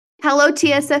Hello,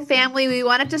 TSF family. We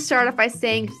wanted to start off by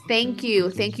saying thank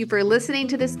you. Thank you for listening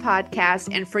to this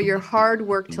podcast and for your hard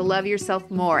work to love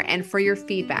yourself more and for your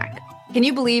feedback. Can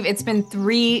you believe it's been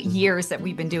 3 years that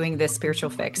we've been doing this spiritual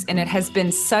fix, and it has been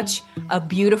such a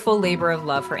beautiful labor of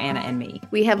love for Anna and me.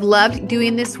 We have loved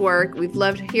doing this work. We've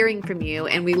loved hearing from you,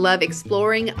 and we love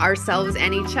exploring ourselves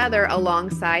and each other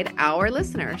alongside our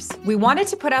listeners. We wanted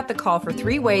to put out the call for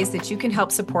 3 ways that you can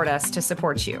help support us to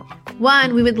support you.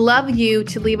 1, we would love you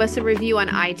to leave us a review on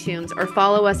iTunes or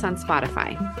follow us on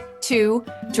Spotify. 2,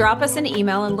 drop us an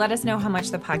email and let us know how much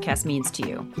the podcast means to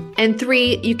you. And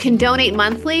 3, you can donate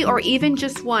monthly or even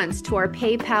just once to our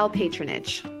PayPal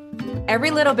patronage.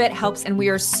 Every little bit helps, and we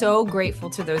are so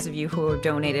grateful to those of you who have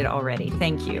donated already.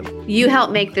 Thank you. You help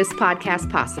make this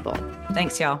podcast possible.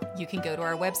 Thanks, y'all. You can go to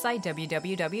our website,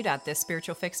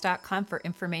 www.thisspiritualfix.com, for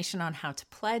information on how to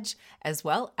pledge, as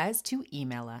well as to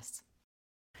email us.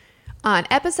 On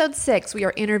episode 6, we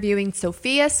are interviewing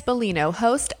Sophia Spallino,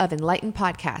 host of Enlightened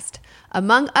Podcast.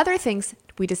 Among other things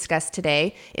we discussed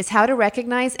today is how to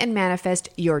recognize and manifest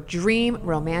your dream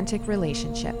romantic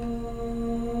relationship.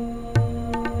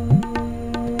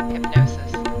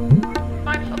 Hypnosis,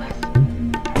 mindfulness,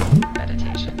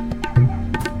 meditation,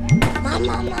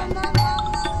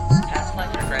 past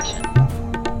life regression,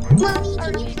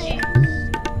 RPG,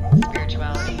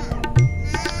 spirituality.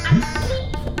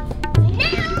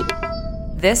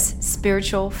 This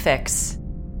Spiritual Fix.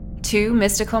 2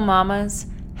 mystical mamas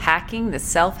hacking the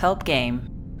self-help game.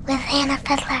 With Hannah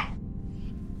Fiddler.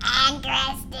 And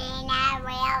Christina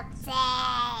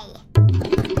Wiltsey.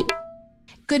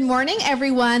 Good morning,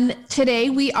 everyone. Today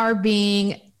we are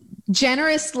being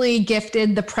generously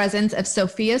gifted the presence of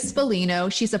Sophia Spallino.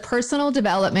 She's a personal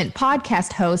development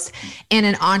podcast host and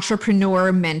an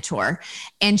entrepreneur mentor.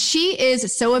 And she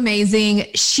is so amazing.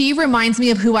 She reminds me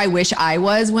of who I wish I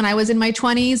was when I was in my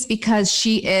 20s, because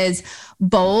she is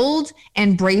bold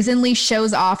and brazenly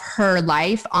shows off her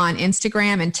life on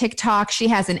Instagram and TikTok. She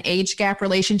has an age gap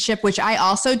relationship, which I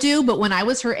also do. But when I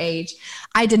was her age,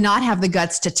 I did not have the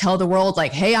guts to tell the world,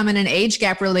 like, hey, I'm in an age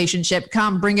gap relationship.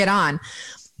 Come, bring it on.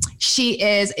 She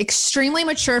is extremely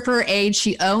mature for her age.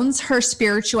 She owns her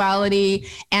spirituality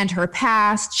and her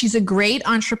past. She's a great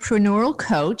entrepreneurial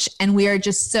coach, and we are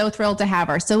just so thrilled to have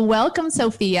her. So welcome,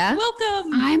 Sophia.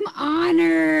 Welcome. I'm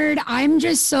honored. I'm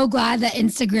just so glad that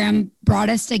Instagram brought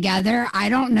us together. I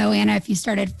don't know, Anna, if you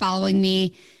started following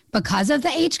me because of the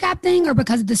age gap thing or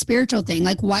because of the spiritual thing.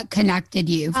 Like, what connected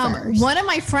you first? One of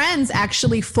my friends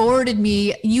actually forwarded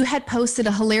me. You had posted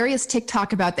a hilarious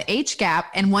TikTok about the age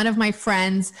gap, and one of my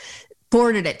friends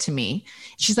forwarded it to me.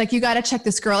 She's like, you got to check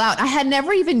this girl out. I had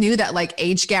never even knew that like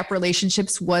age gap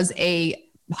relationships was a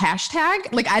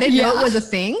hashtag. Like, I didn't know it was a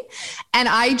thing. And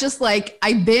I just like,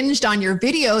 I binged on your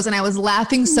videos and I was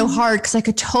laughing so hard because I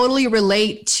could totally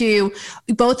relate to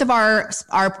both of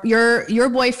your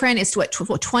boyfriend is what,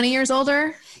 20 years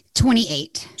older?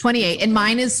 28. And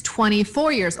mine is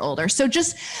 24 years older. So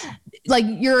just like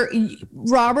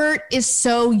Robert is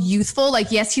so youthful.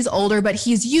 Like, yes, he's older, but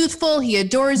he's youthful. He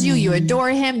adores you. You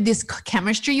adore him. This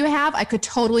chemistry you have, I could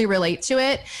totally relate to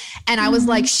it. And I was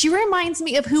like, she reminds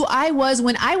me of who I was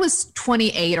when I was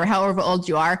 28 or however old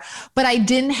you are, but I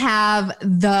didn't have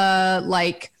the,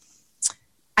 like,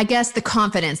 I guess the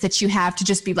confidence that you have to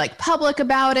just be like public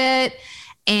about it.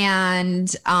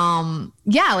 And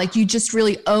like you just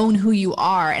really own who you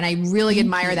are. And I really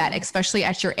admire that, especially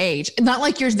at your age. Not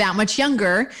like you're that much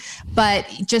younger, but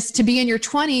just to be in your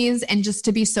 20s and just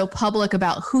to be so public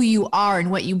about who you are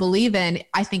and what you believe in.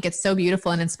 I think it's so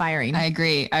beautiful and inspiring. I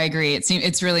agree.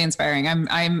 It's really inspiring.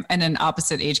 I'm in an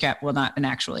opposite age gap. Well, not an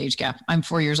actual age gap. I'm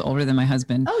 4 years older than my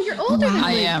husband. Oh, you're older than me.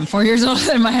 I am 4 years older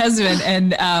than my husband.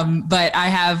 And, but I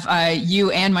have,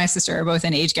 you and my sister are both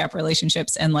in age gap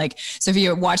relationships. And like, so if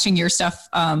you're watching your stuff,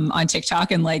 on TikTok,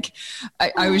 and like,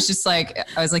 I was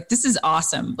like, this is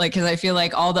awesome. Like, cause I feel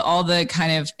like all the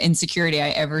kind of insecurity I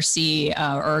ever see,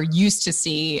 or used to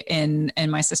see in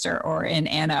my sister or in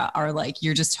Anna are like,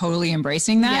 you're just totally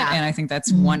embracing that. Yeah. And I think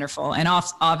that's wonderful. And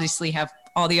obviously have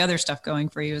all the other stuff going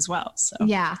for you as well. So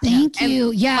yeah. Thank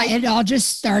you. Yeah. It all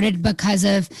just started because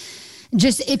of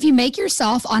just, if you make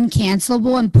yourself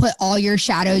uncancelable and put all your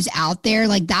shadows out there,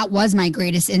 like that was my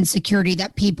greatest insecurity,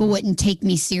 that people wouldn't take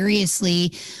me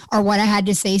seriously or what I had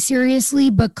to say seriously,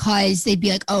 because they'd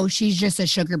be like, oh, she's just a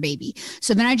sugar baby.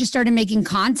 So then I just started making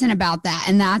content about that,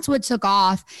 and that's what took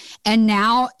off. And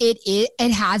now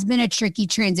it has been a tricky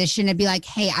transition to be like,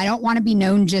 hey, I don't want to be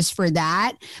known just for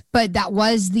that, but that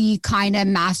was the kind of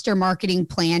master marketing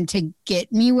plan to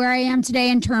get me where I am today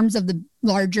in terms of the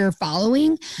larger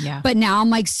following. Yeah. But now I'm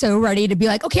like so ready to be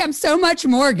like, okay, I'm so much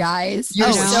more, guys.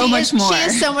 You're so much more. She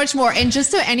is so much more. And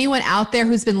just so anyone out there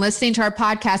who's been listening to our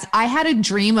podcast, I had a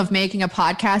dream of making a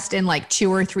podcast in like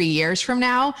 2 or 3 years from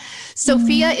now.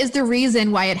 Sophia is the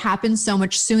reason why it happens so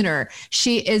much sooner.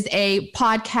 She is a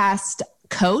podcast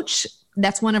coach.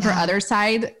 That's one of her other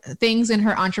side things in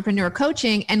her entrepreneur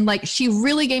coaching. And like, she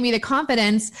really gave me the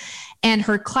confidence, and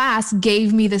her class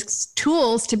gave me the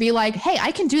tools to be like, hey,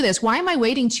 I can do this. Why am I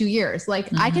waiting 2 years? Like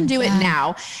I can do it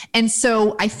now. And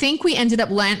so I think we ended up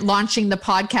launching the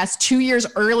podcast 2 years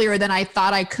earlier than I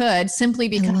thought I could, simply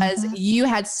because you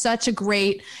had such a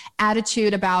great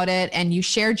attitude about it and you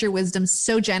shared your wisdom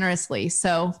so generously.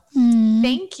 So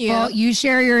thank you. Well, you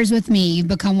share yours with me. You've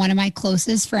become one of my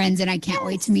closest friends, and I can't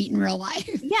wait to meet in real life.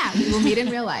 Yeah, we will meet in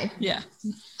real life. Yeah.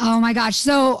 Oh my gosh.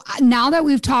 So now that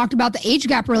we've talked about the age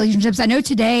gap relationships, I know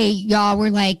today y'all were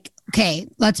like, okay,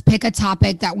 let's pick a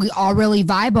topic that we all really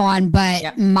vibe on.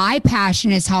 But my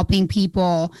passion is helping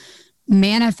people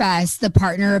manifest the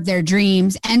partner of their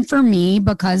dreams. And for me,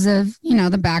 because of,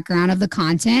 the background of the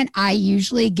content, I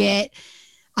usually get,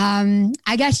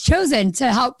 I guess, chosen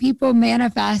to help people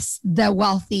manifest the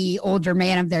wealthy older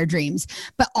man of their dreams.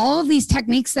 But all of these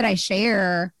techniques that I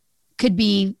share could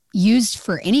be used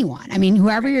for anyone. I mean,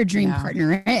 whoever your dream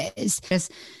partner is,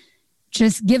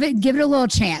 just give it a little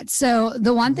chance. So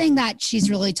the one thing that she's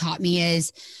really taught me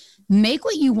is make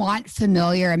what you want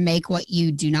familiar and make what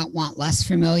you do not want less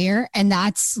familiar. And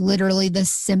that's literally the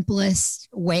simplest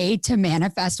way to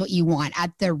manifest what you want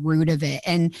at the root of it.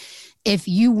 And if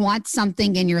you want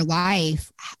something in your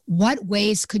life, what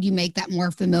ways could you make that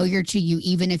more familiar to you,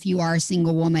 even if you are a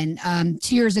single woman?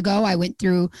 2 years ago, I went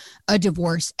through a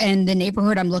divorce, and the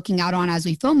neighborhood I'm looking out on as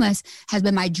we film this has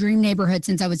been my dream neighborhood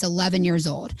since I was 11 years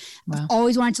old. Wow. I've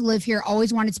always wanted to live here,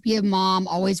 always wanted to be a mom,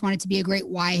 always wanted to be a great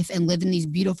wife and live in these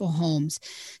beautiful homes.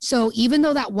 So even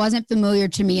though that wasn't familiar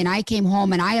to me, and I came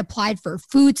home and I applied for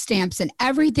food stamps and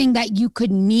everything that you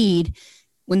could need,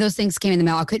 when those things came in the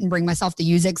mail, I couldn't bring myself to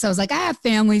use it. So I was like, I have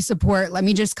family support. Let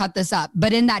me just cut this up.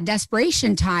 But in that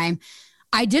desperation time,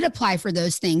 I did apply for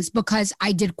those things because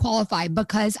I did qualify,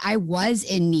 because I was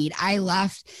in need. I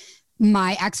left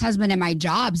my ex-husband and my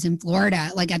jobs in Florida,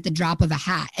 like at the drop of a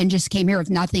hat, and just came here with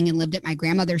nothing and lived at my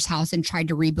grandmother's house and tried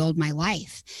to rebuild my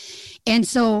life. And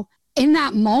so in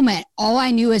that moment, all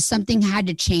I knew is something had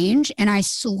to change. And I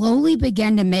slowly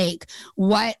began to make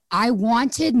what I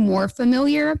wanted more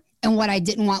familiar and what I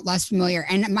didn't want less familiar.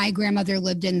 And my grandmother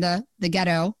lived in the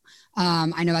ghetto.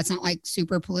 I know that's not like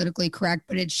super politically correct,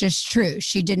 but it's just true.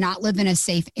 She did not live in a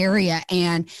safe area.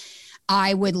 And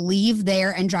I would leave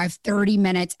there and drive 30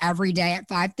 minutes every day at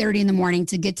 5:30 in the morning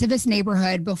to get to this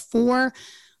neighborhood before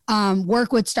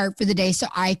work would start for the day, so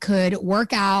I could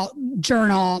work out,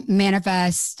 journal,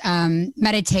 manifest,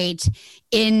 meditate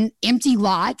in empty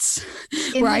lots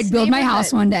where I'd build my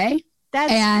house one day.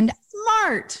 That's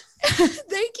smart.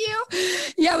 Thank you.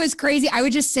 Yeah, it was crazy. I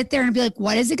would just sit there and be like,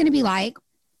 what is it going to be like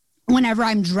whenever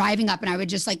I'm driving up? And I would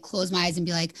just like close my eyes and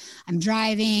be like, I'm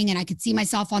driving, and I could see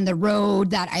myself on the road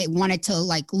that I wanted to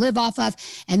like live off of.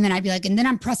 And then I'd be like, and then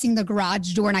I'm pressing the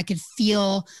garage door, and I could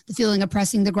feel the feeling of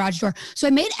pressing the garage door. So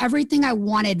I made everything I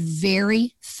wanted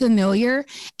very familiar,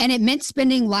 and it meant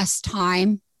spending less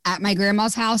time at my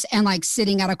grandma's house and like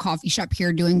sitting at a coffee shop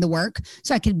here doing the work,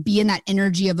 so I could be in that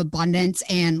energy of abundance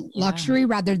and luxury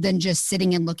rather than just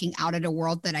sitting and looking out at a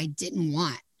world that I didn't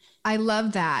want. I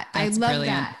love that. That's I love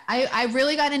brilliant. that. I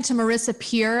really got into Marissa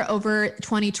Peer over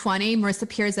 2020. Marissa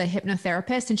Peer is a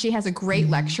hypnotherapist, and she has a great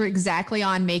lecture exactly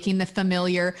on making the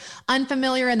familiar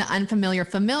unfamiliar and the unfamiliar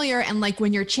familiar. And like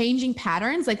when you're changing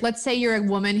patterns, like let's say you're a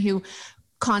woman who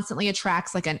constantly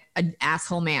attracts like an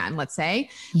asshole man, let's say.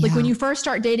 Like when you first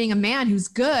start dating a man who's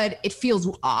good, it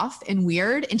feels off and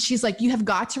weird. And she's like, you have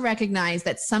got to recognize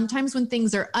that sometimes when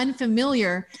things are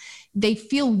unfamiliar, they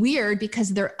feel weird because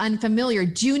they're unfamiliar.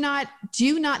 Do not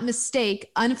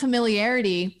mistake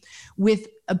unfamiliarity with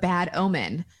a bad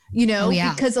omen,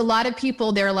 because a lot of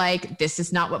people, they're like, this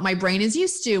is not what my brain is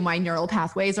used to. My neural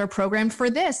pathways are programmed for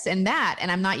this and that, and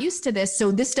I'm not used to this.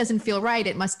 So this doesn't feel right.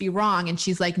 It must be wrong. And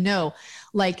she's like, no,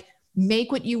 like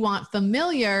make what you want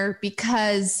familiar,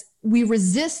 because we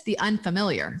resist the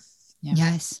unfamiliar. Yeah.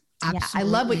 Yes, absolutely. Yeah, I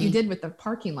love what you did with the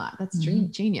parking lot. That's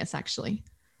genius, actually.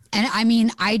 And I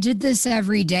mean, I did this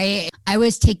every day. I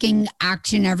was taking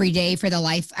action every day for the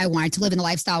life I wanted to live and the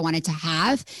lifestyle I wanted to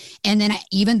have. And then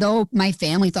even though my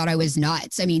family thought I was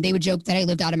nuts, I mean, they would joke that I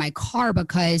lived out of my car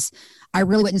because I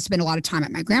really wouldn't spend a lot of time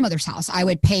at my grandmother's house. I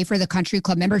would pay for the country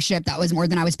club membership. That was more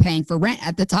than I was paying for rent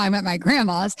at the time at my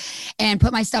grandma's, and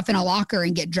put my stuff in a locker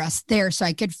and get dressed there so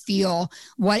I could feel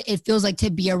what it feels like to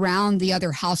be around the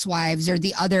other housewives or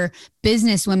the other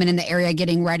business women in the area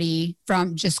getting ready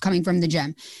from just coming from the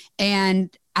gym.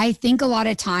 And I think a lot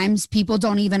of times people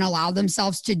don't even allow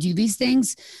themselves to do these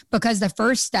things because the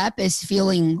first step is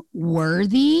feeling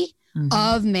worthy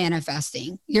of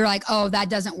manifesting. You're like, oh, that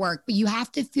doesn't work, but you have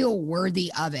to feel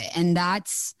worthy of it. And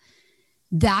that's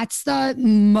the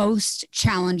most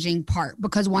challenging part,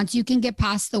 because once you can get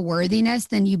past the worthiness,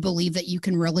 then you believe that you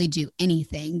can really do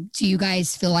anything. Do you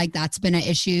guys feel like that's been an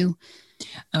issue?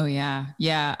 Oh yeah.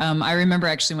 Yeah. I remember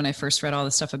actually when I first read all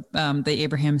the stuff, the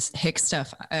Abraham Hicks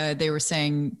stuff, they were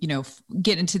saying,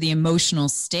 get into the emotional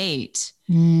state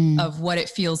of what it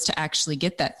feels to actually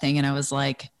get that thing. And I was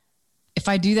like, if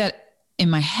I do that in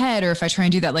my head, or if I try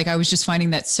and do that, like I was just finding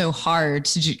that so hard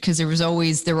to do, because there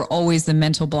were always the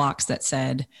mental blocks that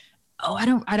said, oh,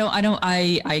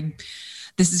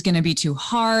 this is going to be too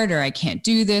hard, or I can't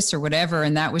do this or whatever.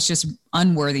 And that was just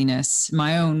unworthiness,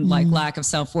 my own like lack of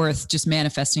self-worth, just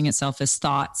manifesting itself as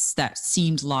thoughts that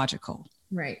seemed logical.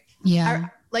 Right. Yeah.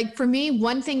 Like for me,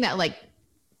 one thing that like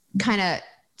kind of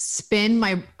spin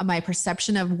my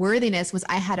perception of worthiness was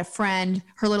I had a friend,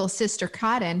 her little sister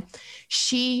Cotton,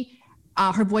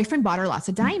 her boyfriend bought her lots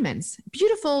of diamonds,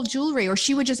 beautiful jewelry, or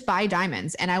she would just buy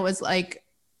diamonds. And I was like,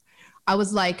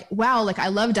 wow, like I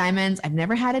love diamonds. I've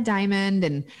never had a diamond.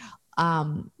 And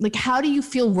like, how do you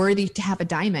feel worthy to have a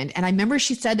diamond? And I remember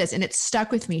she said this and it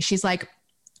stuck with me. She's like,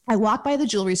 I walk by the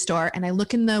jewelry store and I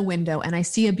look in the window and I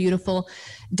see a beautiful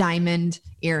diamond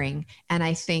earring. And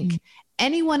I think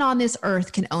anyone on this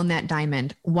earth can own that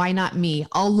diamond. Why not me?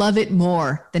 I'll love it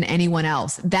more than anyone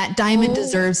else. That diamond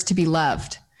deserves to be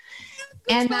loved.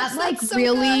 And that like so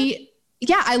really good.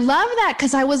 Yeah, I love that,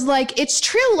 because I was like, it's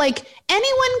true. Like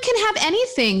anyone can have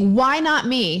anything. Why not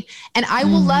me? And I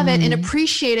will love it and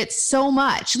appreciate it so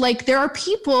much. Like there are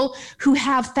people who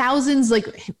have thousands,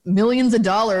 like millions of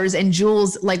dollars and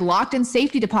jewels like locked in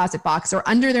safety deposit box or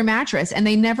under their mattress, and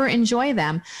they never enjoy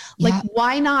them. Like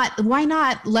why not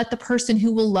let the person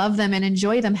who will love them and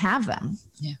enjoy them have them?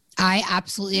 Yeah. I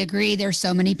absolutely agree. There's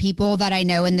so many people that I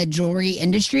know in the jewelry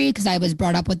industry, because I was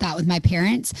brought up with that with my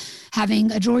parents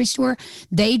having a jewelry store.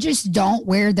 They just don't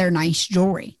wear their nice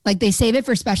jewelry. Like they save it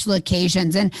for special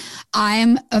occasions. And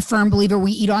I'm a firm believer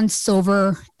we eat on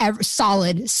solid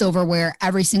silverware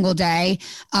every single day.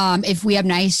 If we have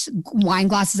nice wine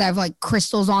glasses, I have like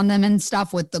crystals on them and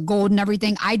stuff with the gold and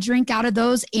everything. I drink out of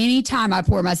those anytime I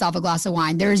pour myself a glass of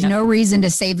wine. There's no reason to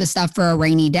save the stuff for a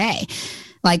rainy day.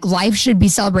 Like life should be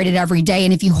celebrated every day.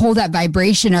 And if you hold that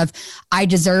vibration of, I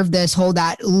deserve this, hold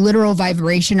that literal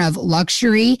vibration of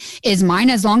luxury is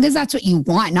mine, as long as that's what you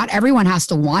want. Not everyone has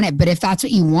to want it, but if that's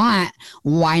what you want,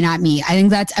 why not me? I think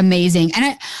that's amazing.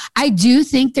 And I do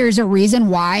think there's a reason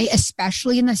why,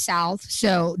 especially in the South.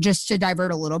 So just to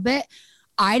divert a little bit,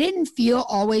 I didn't feel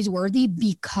always worthy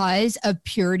because of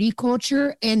purity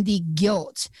culture and the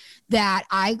guilt that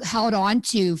I held on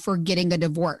to for getting a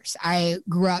divorce. I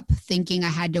grew up thinking I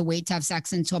had to wait to have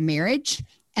sex until marriage,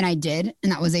 and I did.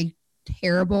 And that was a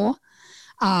terrible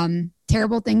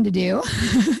thing to do.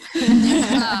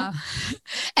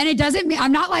 And it doesn't mean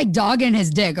I'm not like dogging his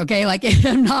dick. Okay. Like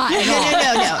I'm not. No.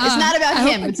 It's not about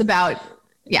him. It's about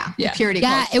purity.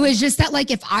 Yeah. It was just that, like,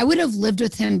 if I would have lived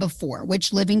with him before,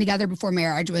 which living together before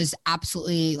marriage was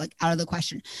absolutely like out of the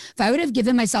question. If I would have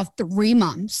given myself 3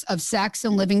 months of sex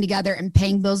and living together and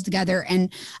paying bills together,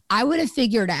 and I would have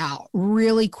figured out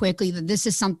really quickly that this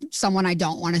is someone I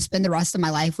don't want to spend the rest of my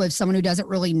life with, someone who doesn't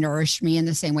really nourish me in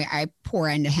the same way I pour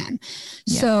into him.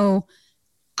 Yeah. So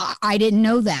I didn't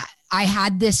know that. I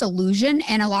had this illusion,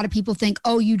 and a lot of people think,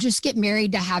 oh, you just get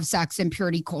married to have sex in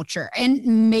purity culture.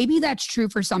 And maybe that's true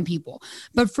for some people.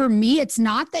 But for me, it's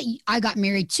not that I got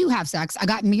married to have sex. I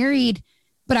got married,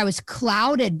 but I was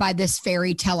clouded by this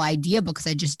fairy tale idea because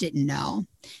I just didn't know.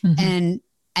 Mm-hmm.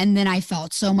 And then I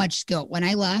felt so much guilt when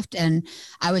I left, and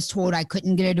I was told I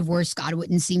couldn't get a divorce. God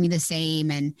wouldn't see me the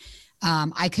same. And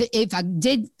if I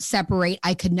did separate,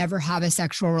 I could never have a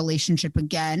sexual relationship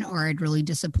again, or I'd really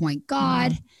disappoint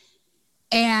God.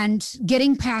 And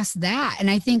getting past that.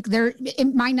 And I think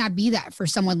it might not be that for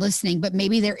someone listening, but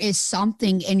maybe there is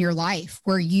something in your life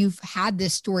where you've had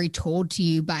this story told to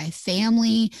you by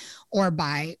family or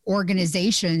by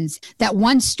organizations. That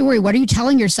one story, what are you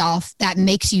telling yourself that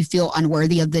makes you feel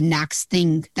unworthy of the next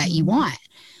thing that you want?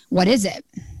 What is it?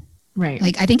 Right.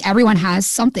 Like, I think everyone has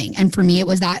something. And for me, it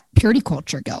was that purity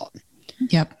culture guilt.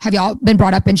 Yep. Have y'all been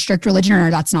brought up in strict religion,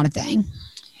 or that's not a thing?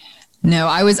 No,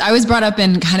 I was brought up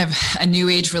in kind of a new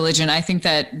age religion. I think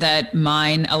that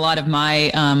a lot of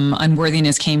my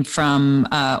unworthiness came from,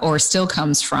 or still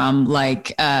comes from,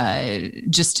 like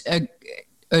just a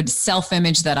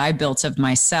self-image that I built of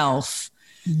myself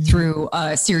through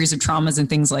a series of traumas and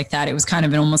things like that. It was kind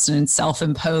of almost an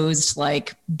self-imposed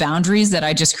like boundaries that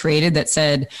I just created that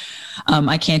said,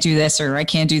 I can't do this or I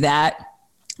can't do that.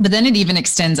 But then it even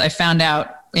extends. I found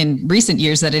out in recent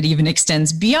years that it even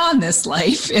extends beyond this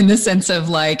life, in the sense of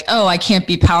like, oh, I can't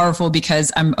be powerful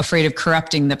because I'm afraid of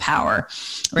corrupting the power,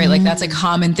 right? Like that's a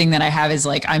common thing that I have, is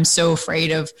like, I'm so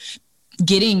afraid of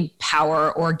getting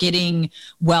power or getting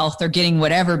wealth or getting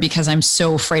whatever because I'm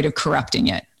so afraid of corrupting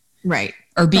it. Right.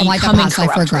 Or becoming like a past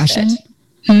life regression.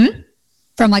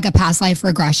 From like a past life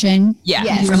regression. Yeah.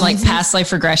 Yes. From like past life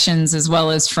regressions, as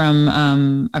well as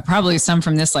from probably some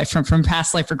from this life, from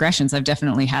past life regressions. I've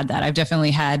definitely had that. I've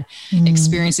definitely had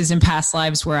experiences in past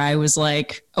lives where I was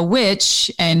like a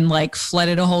witch and like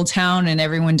flooded a whole town and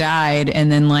everyone died. And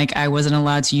then like, I wasn't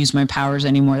allowed to use my powers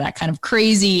anymore. That kind of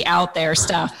crazy out there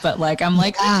stuff. But like, I'm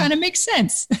like, that kind of makes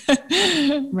sense.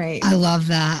 Right. I love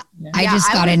that. Yeah. I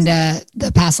just got into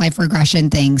the past life regression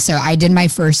thing. So I did my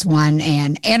first one,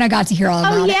 and I got to hear all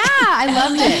about it. I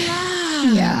loved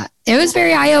it. Yeah. It was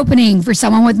very eye-opening for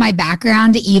someone with my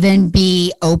background to even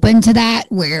be open to that,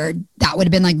 where that would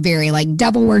have been like very like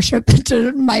devil worship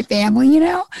to my family, you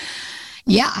know?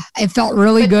 Yeah, it felt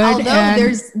really good.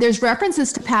 Although there's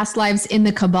references to past lives in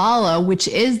the Kabbalah, which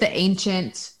is the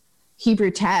ancient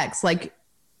Hebrew text. Like,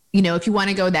 you know, if you want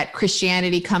to go that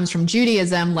Christianity comes from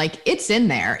Judaism, like it's in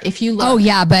there. If you look. Oh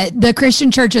yeah, but the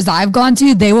Christian churches I've gone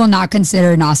to, they will not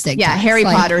consider Gnostic. Yeah, texts. Harry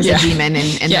Potter's a demon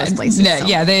in those places. No, so.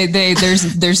 Yeah,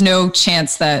 there's no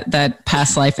chance that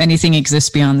past life, anything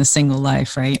exists beyond the single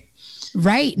life, right?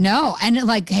 Right. No. And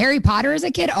like Harry Potter as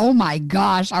a kid, oh my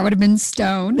gosh, I would have been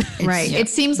stoned. Right. It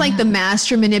seems like the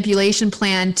master manipulation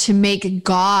plan to make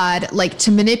God, like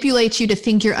to manipulate you to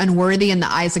think you're unworthy in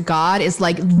the eyes of God, is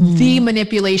like the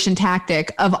manipulation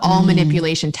tactic of all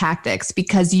manipulation tactics,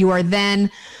 because you are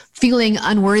then feeling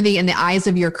unworthy in the eyes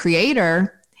of your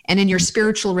creator and in your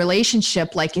spiritual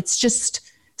relationship. Like it's just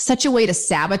such a way to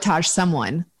sabotage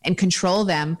someone and control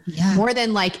them more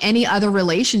than like any other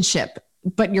relationship.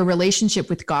 But your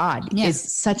relationship with God is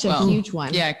such a huge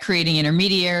one. Yeah. Creating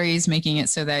intermediaries, making it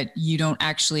so that you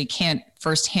can't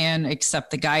firsthand accept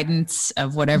the guidance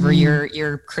of whatever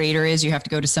your creator is. You have to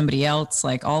go to somebody else,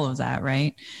 like all of that.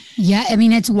 Right. Yeah. I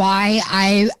mean, it's why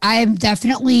I'm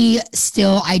definitely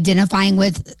still identifying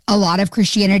with a lot of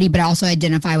Christianity, but I also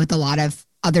identify with a lot of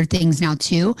other things now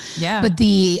too. Yeah. But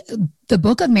the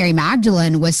book of Mary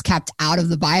Magdalene was kept out of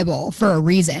the Bible for a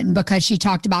reason, because she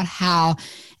talked about how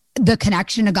the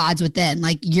connection to God's within,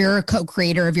 like you're a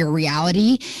co-creator of your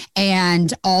reality,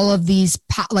 and all of these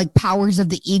like powers of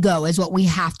the ego is what we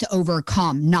have to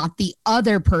overcome, not the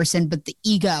other person, but the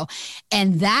ego.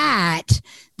 And that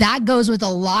goes with a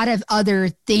lot of other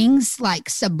things, like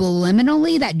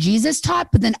subliminally that Jesus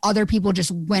taught, but then other people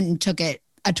just went and took it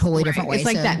a totally different way. It's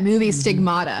like that movie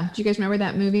Stigmata. Do you guys remember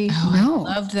that movie? Oh, No.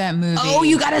 I loved that movie. Oh,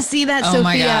 you got to see that, Sophia.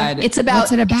 My God. It's about,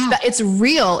 What's it about? It's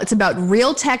real. It's about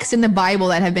real texts in the Bible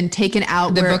that have been taken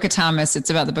out. The Book of Thomas.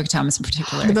 It's about the Book of Thomas in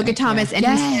particular. The Book of Thomas. And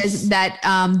he says that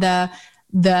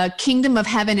the kingdom of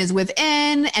heaven is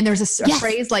within. And there's a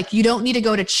phrase like, you don't need to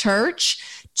go to church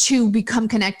to become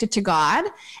connected to God.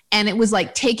 And it was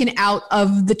like taken out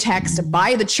of the text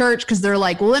by the church, because they're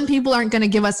like, well, then people aren't going to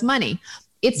give us money.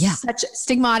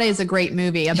 Stigmata is a great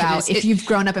movie about if you've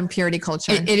grown up in purity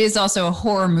culture. It is also a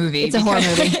horror movie. It's a horror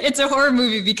movie. It's a horror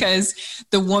movie because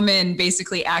the woman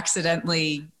basically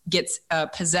accidentally gets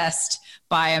possessed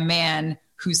by a man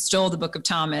who stole the Book of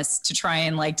Thomas to try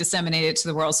and like disseminate it to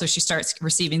the world. So she starts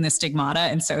receiving the stigmata.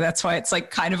 And so that's why it's like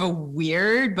kind of a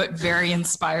weird, but very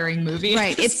inspiring movie.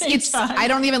 Right. I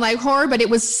don't even like horror, but it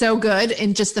was so good.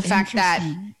 And just the fact that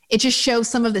it just shows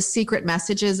some of the secret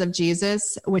messages of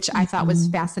Jesus, which I thought was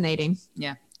fascinating.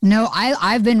 Yeah. No,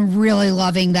 I've been really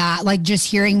loving that. Like just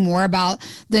hearing more about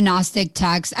the Gnostic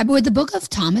text. Would the Book of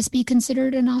Thomas be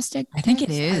considered a Gnostic? I think it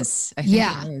is. I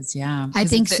think it is. Yeah. I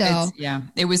think so.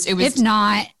 It was. If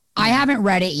not, I haven't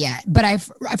read it yet, but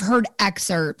I've heard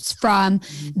excerpts from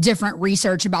different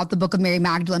research about the Book of Mary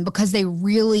Magdalene, because they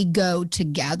really go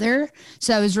together.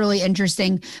 So it was really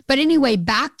interesting. But anyway,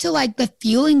 back to like the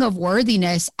feeling of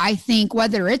worthiness. I think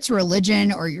whether it's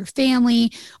religion or your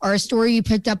family or a story you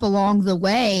picked up along the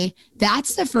way,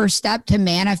 that's the first step to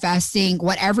manifesting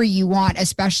whatever you want,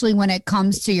 especially when it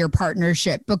comes to your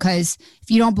partnership. Because if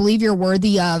you don't believe you're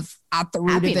worthy of, at the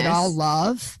root of it all,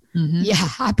 love, Yeah,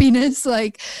 happiness,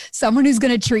 like someone who's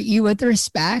going to treat you with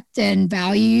respect and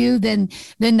value you, then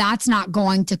that's not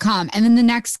going to come. And then the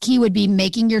next key would be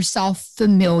making yourself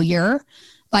familiar.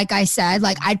 Like I said,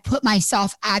 like I'd put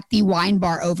myself at the wine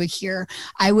bar over here.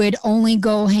 I would only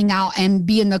go hang out and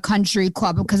be in the country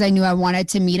club because I knew I wanted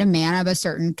to meet a man of a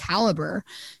certain caliber.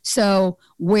 So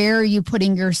where are you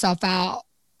putting yourself out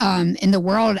in the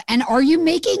world? And are you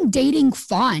making dating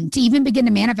fun to even begin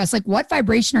to manifest? Like, what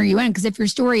vibration are you in? Because if your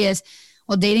story is,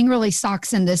 well, dating really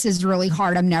sucks and this is really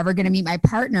hard, I'm never going to meet my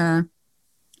partner,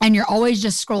 and you're always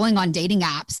just scrolling on dating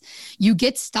apps, you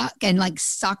get stuck and like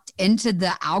sucked into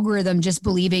the algorithm, just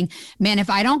believing, man,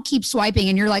 if I don't keep swiping,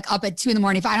 and you're like up at 2 a.m,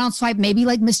 if I don't swipe, maybe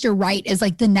like Mr. Right is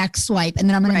like the next swipe, and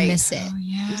then I'm going to miss it. Oh,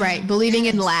 yeah. Right. Believing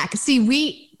in lack.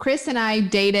 See, Chris and I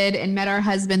dated and met our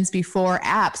husbands before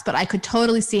apps, but I could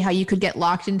totally see how you could get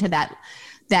locked into that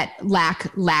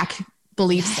lack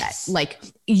belief set. Like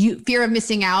fear of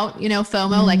missing out,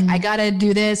 FOMO, like I got to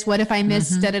do this. What if I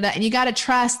miss And you got to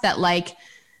trust that, like,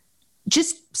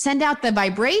 just send out the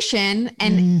vibration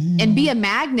and be a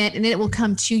magnet, and it will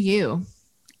come to you.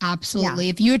 Absolutely.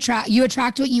 Yeah. If you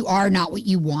attract what you are, not what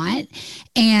you want.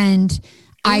 And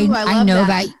I know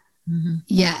that.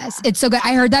 Yes, it's so good.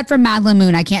 I heard that from Madeline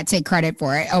Moon. I can't take credit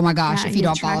for it. Oh my gosh. If you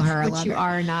don't follow her, I love you it.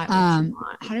 Are not what you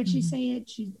want. How did she say it?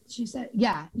 She said,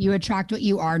 yeah, you attract what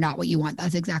you are, not what you want.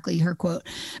 That's exactly her quote.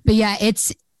 But yeah,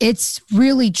 it's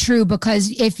really true,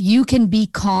 because if you can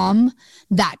become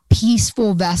that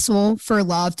peaceful vessel for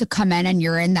love to come in, and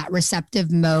you're in that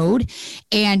receptive mode,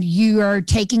 and you are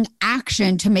taking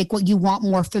action to make what you want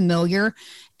more familiar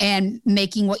and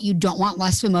making what you don't want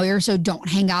less familiar. So don't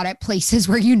hang out at places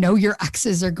where your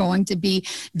exes are going to be.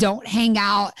 Don't hang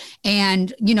out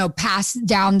and, pass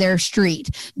down their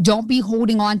street. Don't be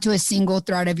holding on to a single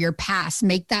thread of your past.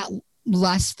 Make that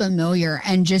less familiar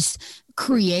and just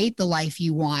create the life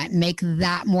you want. Make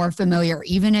that more familiar,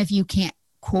 even if you can't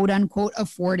quote unquote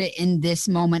afford it in this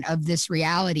moment of this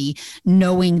reality.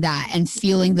 Knowing that and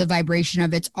feeling the vibration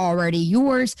of it's already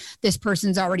yours, this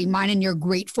person's already mine, and you're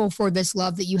grateful for this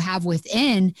love that you have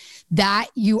within, that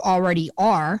you already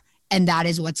are, and that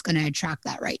is what's going to attract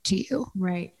that right to you.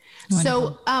 Right.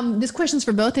 Wonderful. So this question's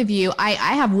for both of you. I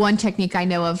have one technique I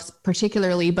know of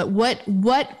particularly, but what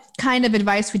kind of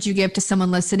advice would you give to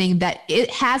someone listening that it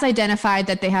has identified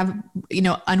that they have,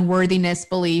 unworthiness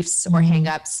beliefs or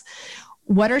hangups?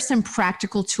 What are some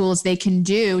practical tools they can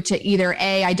do to either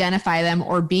A, identify them,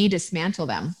 or B, dismantle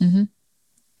them?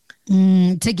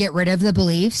 To get rid of the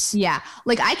beliefs? Yeah.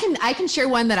 Like I can share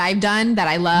one that I've done that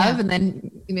I love, and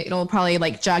then it'll probably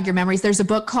like jog your memories. There's a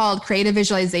book called Creative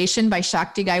Visualization by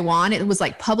Shakti Gaiwan. It was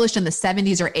like published in the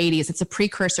 70s or 80s. It's a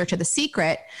precursor to The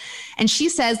Secret. And she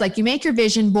says, like, you make your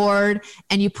vision board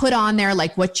and you put on there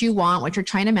like what you want, what you're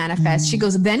trying to manifest. She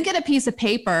goes, then get a piece of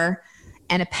paper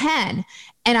and a pen.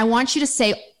 And I want you to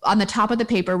say on the top of the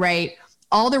paper, right,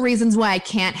 all the reasons why I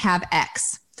can't have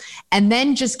X. And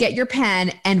then just get your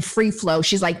pen and free flow.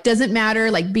 She's like, doesn't matter,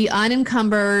 like be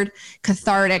unencumbered,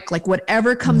 cathartic, like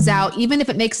whatever comes out, even if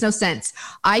it makes no sense.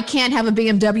 I can't have a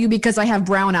BMW because I have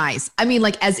brown eyes. I mean,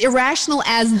 like as irrational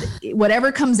as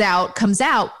whatever comes out,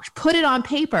 put it on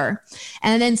paper,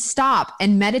 and then stop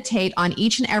and meditate on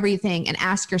each and everything and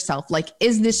ask yourself, like,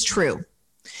 is this true?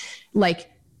 Like,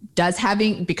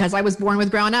 because I was born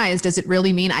with brown eyes, does it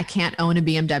really mean I can't own a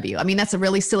BMW? I mean, that's a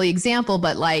really silly example,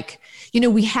 but like,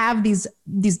 we have these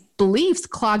beliefs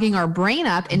clogging our brain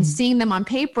up, and seeing them on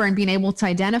paper and being able to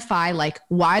identify, like,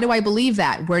 why do I believe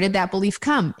that? Where did that belief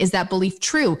come? Is that belief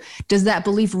true? Does that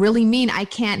belief really mean I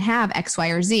can't have X, Y,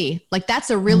 or Z? Like, that's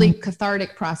a really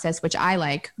cathartic process, which I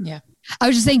like. Yeah. I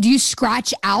was just saying, do you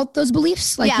scratch out those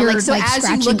beliefs? Like, yeah, so as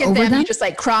you look at them, you just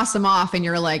like cross them off, and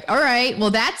you're like, all right,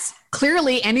 well, that's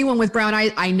clearly anyone with brown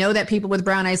eyes. I know that people with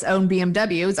brown eyes own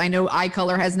BMWs. I know eye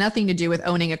color has nothing to do with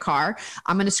owning a car.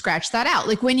 I'm going to scratch that out.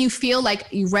 Like, when you feel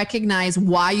like you recognize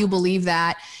why you believe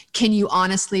that, can you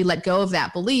honestly let go of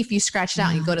that belief? You scratch it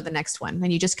out and you go to the next one,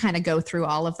 and you just kind of go through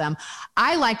all of them.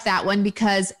 I like that one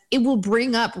because it will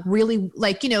bring up really,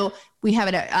 like, we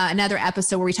have another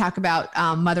episode where we talk about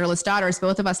motherless daughters.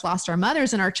 Both of us lost our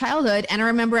mothers in our childhood. And I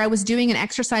remember I was doing an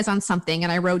exercise on something,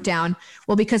 and I wrote down,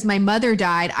 well, because my mother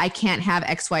died, I can't have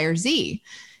X, Y, or Z.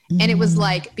 And it was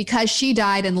like, because she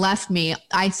died and left me,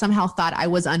 I somehow thought I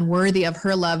was unworthy of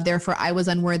her love. Therefore, I was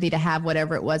unworthy to have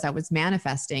whatever it was I was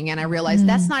manifesting. And I realized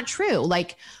that's not true.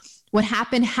 Like, what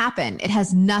happened. It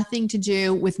has nothing to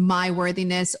do with my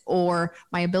worthiness or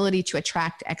my ability to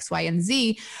attract X, Y, and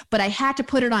Z. But I had to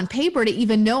put it on paper to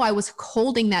even know I was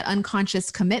holding that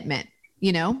unconscious commitment,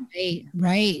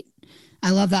 Right. I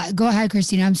love that. Go ahead,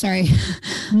 Christina. I'm sorry.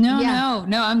 No,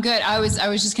 I'm good. I was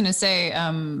just going to say,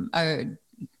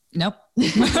 nope.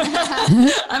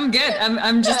 I'm good.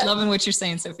 I'm just loving what you're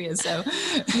saying, Sophia. So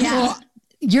yeah. Well,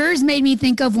 yours made me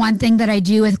think of one thing that I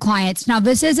do with clients. Now,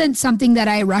 this isn't something that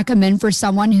I recommend for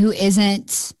someone who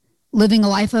isn't living a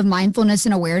life of mindfulness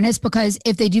and awareness, because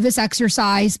if they do this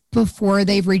exercise before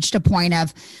they've reached a point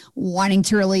of wanting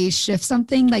to really shift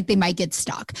something, like they might get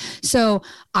stuck. So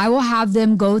I will have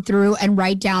them go through and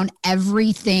write down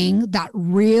everything that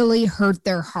really hurt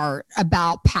their heart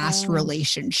about past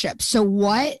relationships. So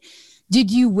what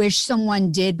did you wish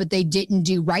someone did, but they didn't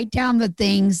do? Write down the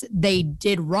things they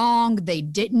did wrong, they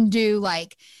didn't do,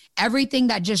 like everything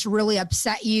that just really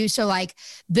upset you. So like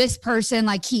this person,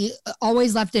 like he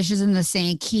always left dishes in the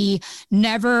sink. He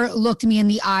never looked me in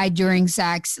the eye during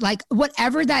sex. Like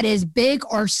whatever that is, big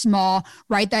or small,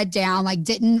 write that down. Like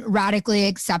didn't radically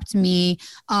accept me,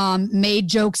 made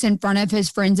jokes in front of his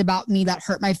friends about me that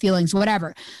hurt my feelings,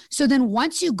 whatever. So then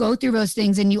once you go through those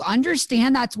things and you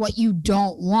understand that's what you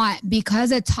don't want,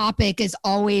 because a topic is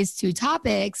always two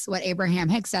topics, what Abraham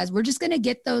Hicks says, we're just going to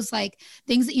get those like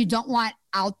things that you don't want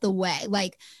out the way,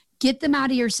 like get them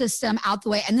out of your system, out the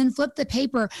way, and then flip the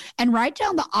paper and write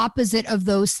down the opposite of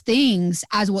those things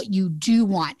as what you do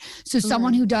want. So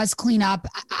someone who does clean up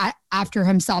after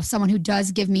himself, someone who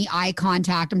does give me eye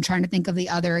contact. I'm trying to think of the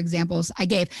other examples I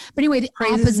gave, but anyway, the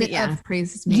opposite of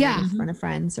praises me in front of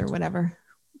friends or whatever.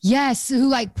 Yes. Who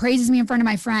like praises me in front of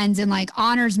my friends and like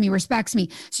honors me, respects me.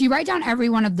 So you write down every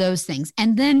one of those things.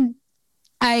 And then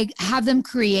I have them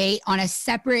create on a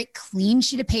separate clean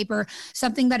sheet of paper,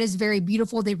 something that is very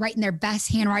beautiful. They write in their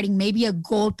best handwriting, maybe a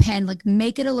gold pen, like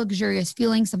make it a luxurious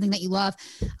feeling, something that you love.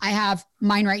 I have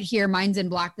mine right here. Mine's in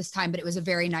black this time, but it was a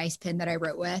very nice pen that I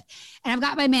wrote with. And I've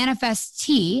got my Manifest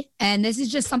Tea. And this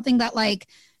is just something that like,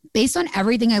 based on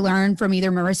everything I learned from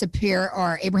either Marissa Peer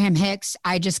or Abraham Hicks,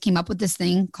 I just came up with this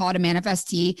thing called a Manifest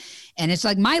Tea, and it's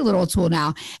like my little tool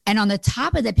now. And on the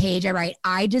top of the page, I write,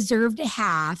 I deserve to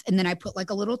have, and then I put like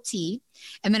a little T,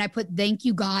 and then I put thank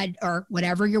you, God, or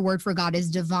whatever your word for God is,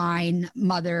 divine,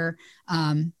 mother,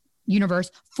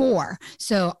 universe, for.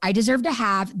 So I deserve to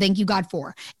have, thank you, God,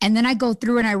 for. And then I go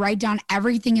through and I write down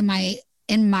everything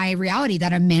in my reality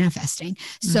that I'm manifesting.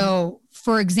 So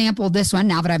for example, this one,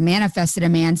 now that I've manifested, a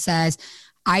man says,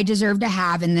 I deserve to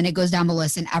have, and then it goes down the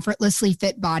list, an effortlessly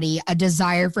fit body, a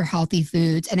desire for healthy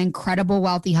foods, an incredible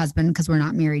wealthy husband, because we're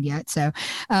not married yet. So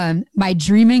my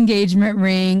dream engagement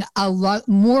ring, a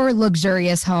more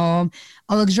luxurious home,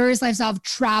 a luxurious lifestyle,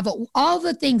 travel, all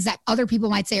the things that other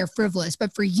people might say are frivolous.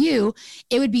 But for you,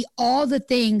 it would be all the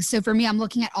things. So for me, I'm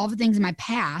looking at all the things in my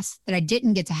past that I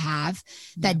didn't get to have,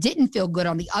 that didn't feel good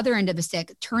on the other end of the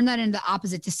stick, turn that into the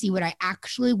opposite to see what I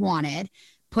actually wanted,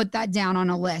 put that down on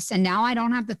a list. And now I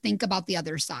don't have to think about the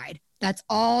other side. That's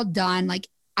all done. Like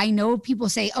I know people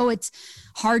say, oh, it's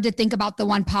hard to think about the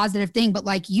one positive thing, but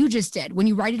like you just did, when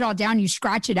you write it all down, you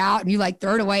scratch it out and you like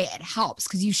throw it away. It helps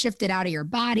because you shift it out of your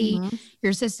body,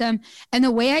 your system. And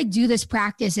the way I do this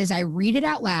practice is I read it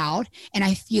out loud and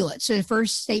I feel it. So the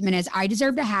first statement is I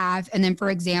deserve to have. And then for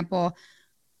example,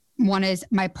 one is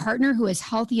my partner who is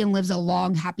healthy and lives a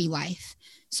long, happy life.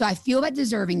 So I feel that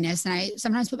deservingness, and I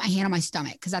sometimes put my hand on my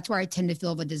stomach because that's where I tend to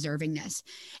feel the deservingness.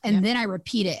 And then I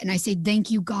repeat it and I say,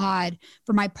 thank you, God,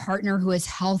 for my partner who is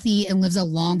healthy and lives a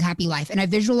long, happy life. And I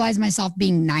visualize myself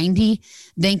being 90,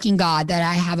 thanking God that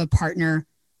I have a partner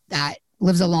that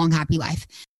lives a long, happy life.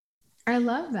 I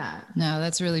love that. No,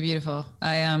 that's really beautiful.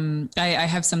 I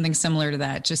have something similar to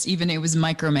that. Just even it was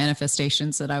micro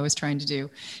manifestations that I was trying to do.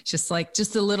 Just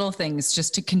the little things,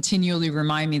 just to continually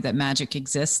remind me that magic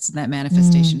exists and that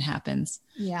manifestation happens.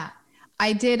 Yeah.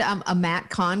 I did a Matt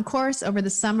Kahn course over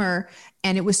the summer,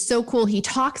 and it was so cool. He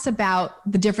talks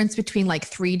about the difference between like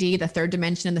 3D, the third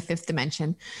dimension, and the fifth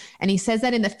dimension. And he says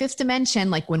that in the fifth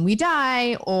dimension, like when we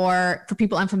die, or for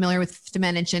people unfamiliar with fifth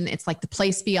dimension, it's like the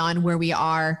place beyond where we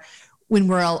are when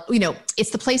we're, it's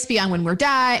the place beyond when we've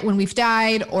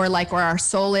died, or like where our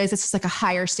soul is. It's just like a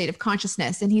higher state of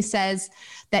consciousness. And he says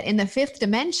that in the fifth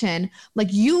dimension, like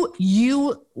you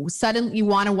suddenly you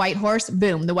want a white horse,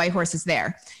 boom, the white horse is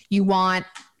there. You want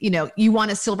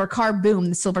a silver car, boom,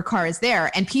 the silver car is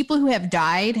there. And people who have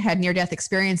died, had near-death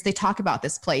experience, they talk about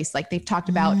this place. Like they've talked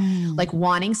about like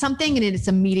wanting something and it's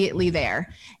immediately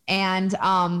there. And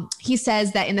he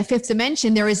says that in the fifth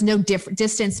dimension, there is no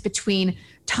distance between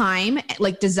time,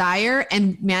 like desire,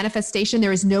 and manifestation.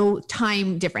 There is no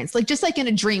time difference. Like just like in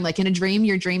a dream,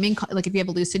 you're dreaming, like if you have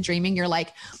a lucid dreaming, you're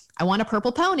like, I want a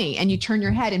purple pony, and you turn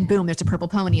your head and boom, there's a purple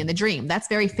pony in the dream. That's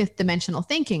very fifth dimensional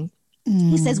thinking.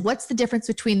 He says, what's the difference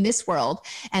between this world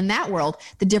and that world?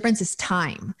 The difference is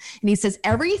time. And he says,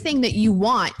 everything that you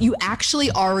want, you actually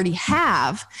already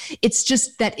have. It's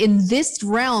just that in this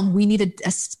realm, we need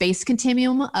a space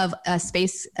continuum of a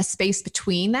space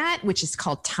between that, which is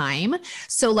called time.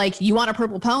 So like you want a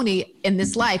purple pony in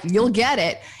this life, you'll get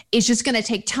it. It's just going to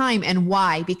take time. And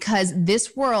why? Because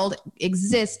this world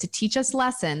exists to teach us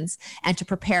lessons and to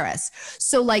prepare us.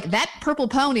 So like that purple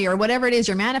pony or whatever it is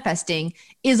you're manifesting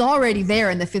is already there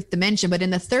in the fifth dimension. But in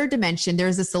the third dimension,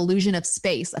 there's this illusion of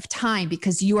space, of time,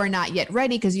 because you are not yet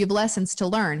ready because you have lessons to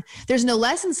learn. There's no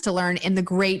lessons to learn in the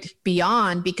great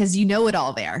beyond because you know it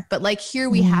all there. But like here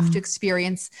we have to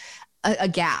experience a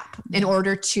gap in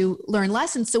order to learn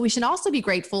lessons. So we should also be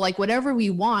grateful, like whatever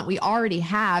we want, we already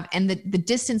have. And the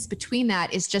distance between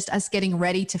that is just us getting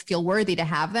ready to feel worthy to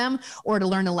have them or to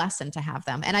learn a lesson to have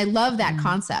them. And I love that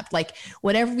concept. Like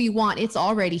whatever we want, it's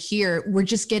already here. We're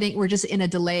just in a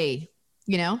delay,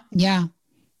 you know? Yeah.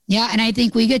 Yeah. And I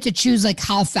think we get to choose like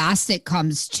how fast it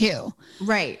comes too.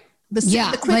 Right.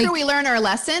 The quicker we learn our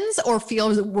lessons or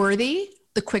feel worthy,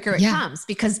 the quicker it comes,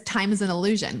 because time is an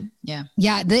illusion. Yeah.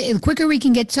 Yeah. The quicker we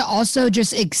can get to also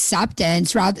just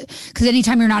acceptance, rather, because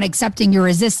anytime you're not accepting, you're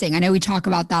resisting. I know we talk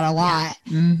about that a lot.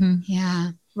 Yeah. Mm-hmm.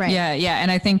 Yeah. Right. Yeah. Yeah.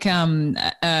 And I think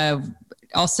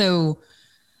also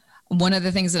one of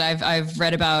the things that I've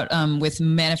read about with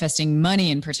manifesting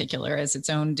money in particular as its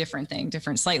own different thing,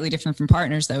 slightly different from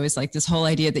partners though, is like this whole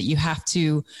idea that you have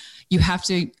to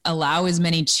allow as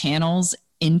many channels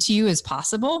into you as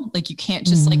possible. Like you can't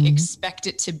just like expect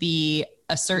it to be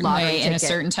a certain way in a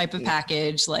certain type of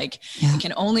package. Like it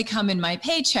can only come in my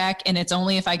paycheck, and it's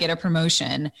only if I get a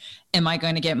promotion am I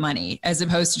going to get money, as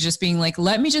opposed to just being like,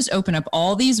 let me just open up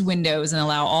all these windows and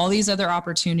allow all these other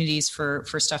opportunities for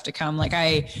stuff to come. Like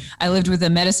I lived with a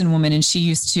medicine woman, and she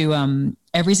used to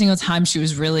every single time she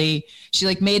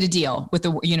like made a deal with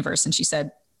the universe, and she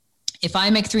said, if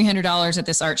I make $300 at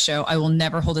this art show, I will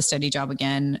never hold a steady job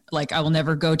again. Like I will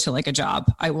never go to like a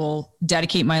job. I will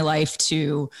dedicate my life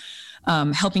to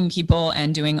helping people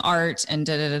and doing art and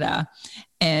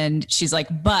And she's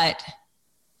like, but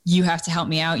you have to help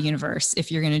me out, universe,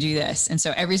 if you're going to do this. And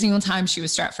so every single time she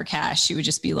was strapped for cash, she would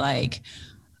just be like,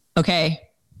 okay,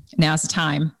 now's the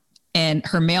time. And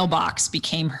her mailbox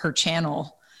became her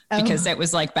channel. Because that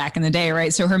was like back in the day,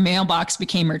 right? So her mailbox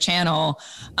became her channel,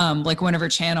 like one of her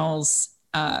channels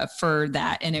for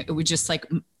that. And it would just like,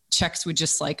 checks would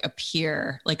just like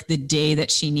appear like the day that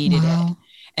she needed it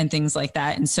and things like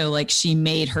that. And so like she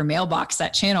made her mailbox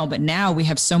that channel, but now we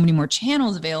have so many more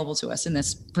channels available to us in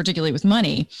this, particularly with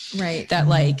money, right? That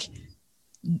like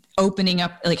opening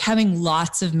up, like having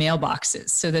lots of mailboxes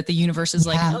so that the universe is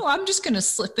like, oh, I'm just going to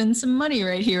slip in some money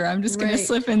right here. I'm just going to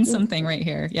slip in something right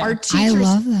here. Yeah. Our teachers, I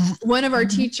love that. One of our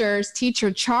teacher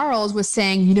Charles was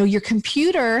saying, you know, your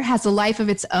computer has a life of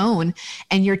its own,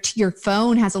 and your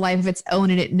phone has a life of its own,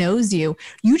 and it knows you.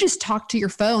 You just talk to your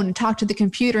phone and talk to the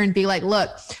computer and be like, look,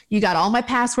 you got all my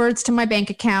passwords to my bank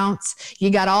accounts.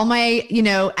 You got all my,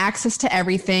 access to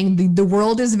everything. The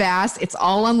world is vast. It's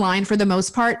all online for the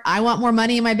most part. I want more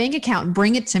money in my bank account.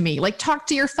 Bring it to me. Like talk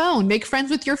to your phone, make friends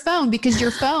with your phone, because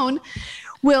your phone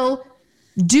will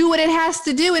do what it has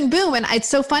to do, and boom. And it's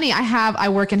so funny. I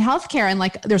work in healthcare, and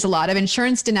like, there's a lot of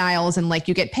insurance denials, and like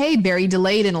you get paid very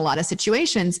delayed in a lot of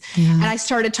situations. And I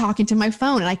started talking to my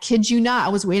phone, and I kid you not, I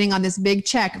was waiting on this big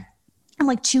check. And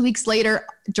like 2 weeks later,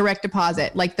 direct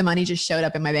deposit, like the money just showed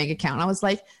up in my bank account. I was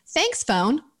like, thanks,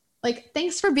 phone. Like,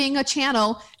 thanks for being a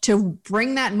channel to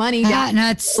bring that money down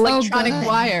electronic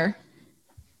wire.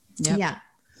 Yep. Yeah.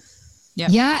 Yep.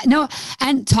 Yeah, no.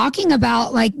 And talking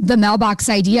about like the mailbox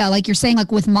idea, like you're saying,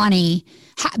 like with money,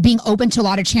 being open to a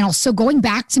lot of channels. So going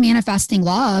back to manifesting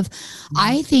love,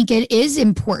 I think it is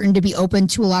important to be open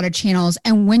to a lot of channels.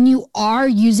 And when you are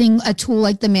using a tool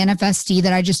like the Manifestie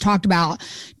that I just talked about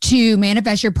to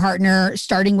manifest your partner,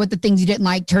 starting with the things you didn't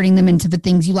like, turning them into the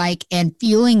things you like, and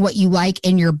feeling what you like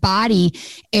in your body,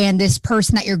 and this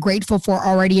person that you're grateful for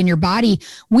already in your body.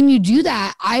 When you do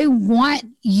that, I want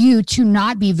you to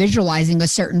not be visualizing a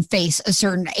certain face, a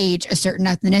certain age, a certain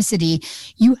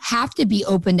ethnicity. You have to be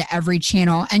open to every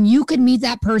channel. And you could meet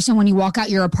that person when you walk out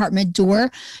your apartment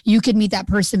door. You could meet that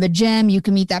person at the gym. You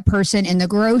can meet that person in the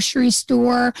grocery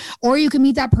store, or you can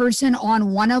meet that person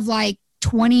on one of like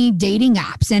 20 dating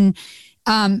apps. And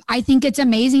I think it's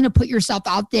amazing to put yourself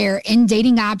out there in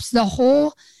dating apps. The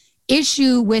whole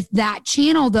issue with that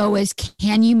channel though is,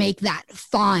 can you make that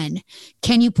fun?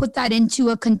 Can you put that into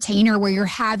a container where you're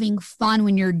having fun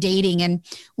when you're dating? And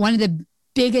one of the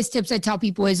biggest tips I tell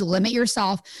people is limit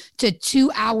yourself to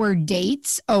 2-hour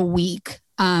dates a week.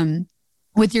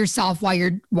 with yourself while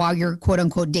you're quote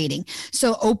unquote dating.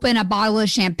 So open a bottle of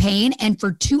champagne, and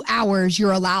for 2 hours,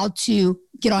 you're allowed to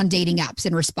get on dating apps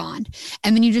and respond.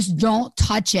 And then you just don't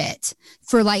touch it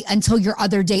for like until your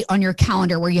other date on your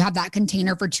calendar, where you have that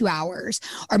container for 2 hours.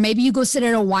 Or maybe you go sit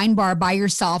at a wine bar by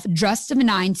yourself, dressed to the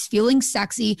nines, feeling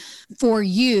sexy for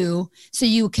you, so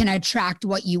you can attract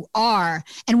what you are.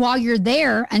 And while you're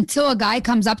there, until a guy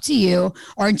comes up to you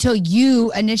or until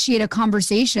you initiate a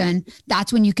conversation,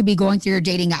 that's when you could be going through your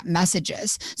dating app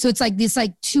messages. So it's like these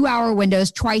like 2 hour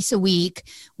windows twice a week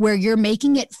where you're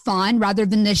making it fun rather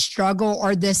than this struggle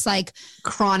or this like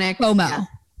chronic FOMO. Yeah.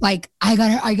 Like I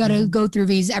gotta go through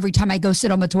these every time I go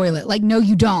sit on the toilet. Like, no,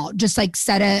 you don't. Just like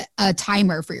set a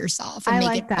timer for yourself and I make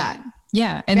like it that. fun.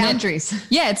 Yeah. And boundaries.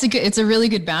 Then, it's a really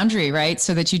good boundary, right?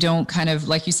 So that you don't kind of,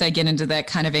 like you said, get into that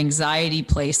kind of anxiety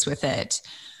place with it.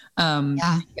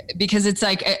 Because it's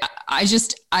like, I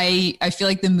feel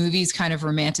like the movies kind of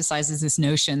romanticizes this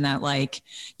notion that like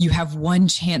you have one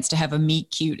chance to have a meet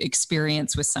cute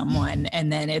experience with someone.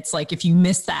 And then it's like, if you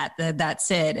miss that, that's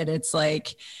it. And it's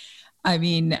like, I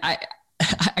mean, I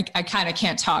kind of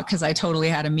can't talk because I totally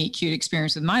had a meet cute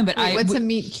experience with mine, but what's a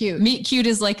meet cute? Meet cute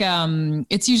is like,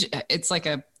 it's like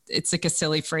a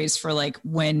silly phrase for like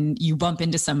when you bump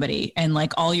into somebody and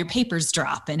like all your papers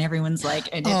drop and everyone's like,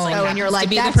 and it's and you're like, to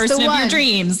be that's the person the of one. your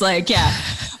dreams. Like, yeah.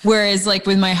 Whereas like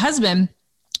with my husband,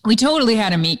 we totally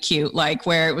had a meet cute, like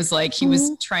where it was like, he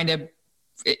was trying to,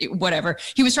 whatever.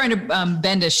 He was trying to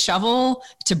bend a shovel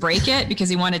to break it because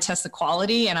he wanted to test the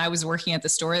quality. And I was working at the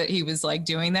store that he was like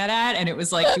doing that at. And it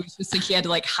was like, it was just like, he had to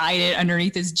like hide it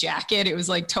underneath his jacket. It was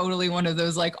like totally one of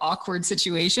those like awkward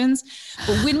situations.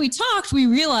 But when we talked, we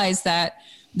realized that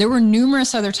there were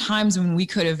numerous other times when we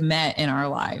could have met in our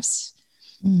lives,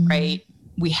 right?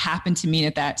 We happened to meet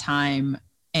at that time.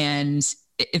 And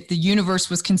if the universe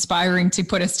was conspiring to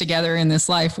put us together in this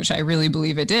life, which I really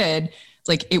believe it did,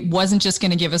 like it wasn't just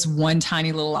going to give us one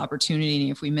tiny little opportunity.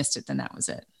 And if we missed it, then that was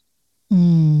it.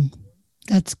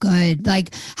 That's good.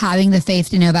 Like having the faith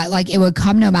to know that like it would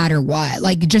come no matter what.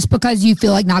 Like just because you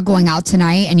feel like not going out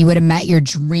tonight and you would have met your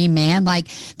dream man, like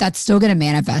that's still going to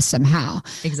manifest somehow.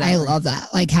 Exactly. I love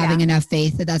that. Like having enough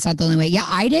faith that that's not the only way. Yeah.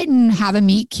 I didn't have a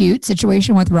meet cute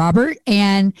situation with Robert.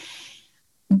 And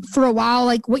for a while,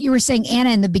 like what you were saying,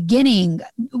 Anna, in the beginning,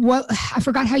 I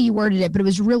forgot how you worded it, but it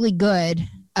was really good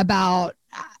about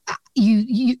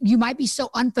you might be so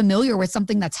unfamiliar with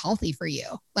something that's healthy for you.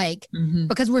 Like,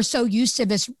 because we're so used to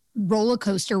this roller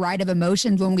coaster ride of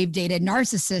emotions when we've dated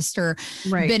narcissists or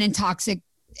been in toxic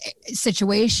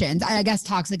situations. I guess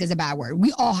toxic is a bad word.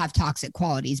 We all have toxic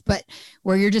qualities, but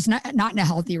where you're just not in a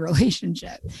healthy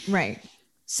relationship. Right.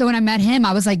 So when I met him,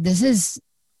 I was like, this is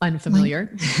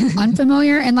unfamiliar,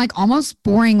 unfamiliar and like almost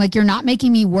boring. Like you're not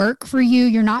making me work for you.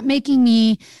 You're not making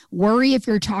me worry if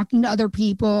you're talking to other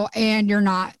people, and you're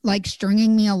not like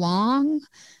stringing me along.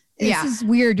 This is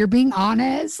weird. You're being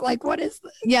honest. Like, what is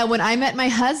this? Yeah. When I met my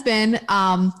husband,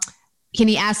 and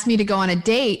he asked me to go on a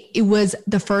date, it was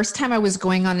the first time I was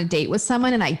going on a date with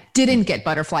someone and I didn't get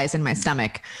butterflies in my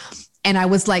stomach. And I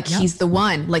was like, he's the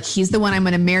one. Like, he's the one I'm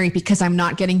going to marry because I'm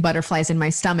not getting butterflies in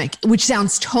my stomach, which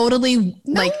sounds totally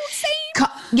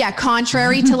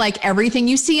contrary to like everything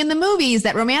you see in the movies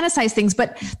that romanticize things.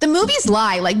 But the movies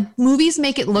lie. Like, movies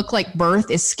make it look like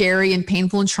birth is scary and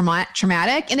painful and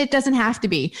traumatic, and it doesn't have to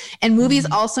be. And movies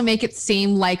also make it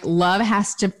seem like love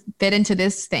has to fit into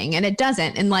this thing, and it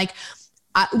doesn't. And like,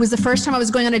 it was the first time I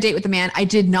was going on a date with a man. I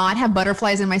did not have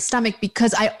butterflies in my stomach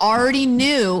because I already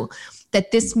knew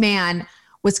that this man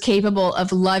was capable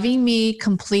of loving me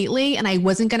completely, and I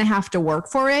wasn't going to have to work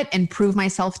for it and prove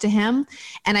myself to him.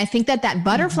 And I think that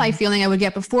butterfly feeling I would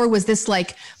get before was this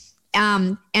like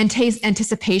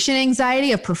anticipation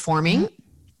anxiety of performing.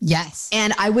 Yes.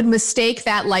 And I would mistake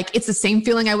that, like, it's the same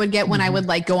feeling I would get when I would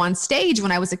like go on stage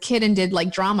when I was a kid and did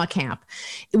like drama camp.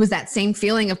 It was that same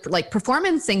feeling of like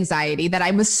performance anxiety that I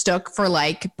mistook for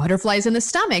like butterflies in the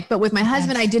stomach. But with my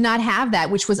husband, I did not have that,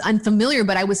 which was unfamiliar,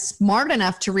 but I was smart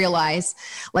enough to realize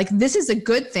like, this is a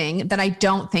good thing that I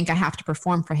don't think I have to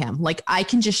perform for him. Like, I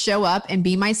can just show up and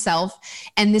be myself,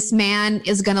 and this man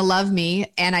is going to love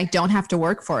me and I don't have to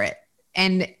work for it.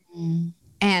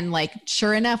 And like,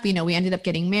 sure enough, we ended up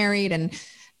getting married, and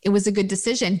it was a good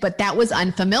decision, but that was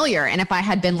unfamiliar. And if I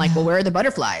had been like, well, where are the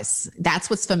butterflies? That's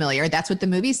what's familiar. That's what the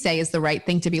movies say is the right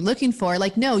thing to be looking for.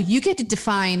 Like, no, you get to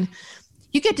define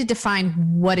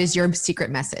what is your secret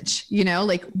message,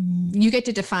 like you get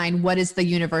to define what is the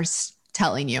universe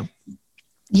telling you.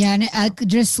 Yeah. And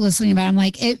just listening about it, I'm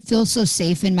like, it feels so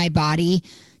safe in my body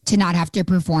to not have to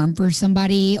perform for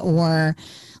somebody, or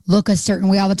look a certain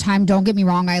way all the time. Don't get me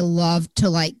wrong. I love to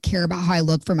like care about how I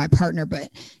look for my partner, but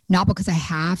not because I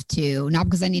have to, not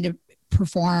because I need to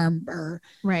perform or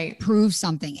prove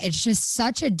something. It's just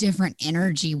such a different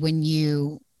energy when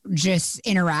you just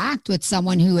interact with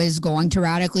someone who is going to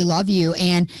radically love you.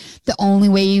 And the only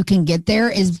way you can get there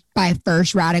is by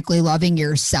first radically loving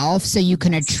yourself so you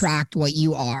can attract what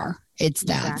you are. It's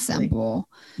that simple.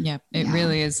 Yeah, it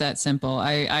really is that simple.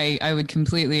 I would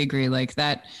completely agree. Like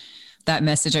that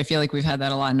message, I feel like we've had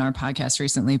that a lot in our podcast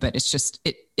recently, but it's just,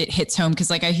 it hits home.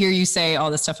 Cause like, I hear you say all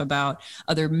this stuff about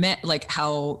other men, like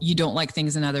how you don't like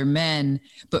things in other men.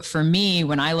 But for me,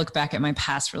 when I look back at my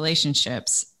past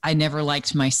relationships, I never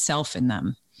liked myself in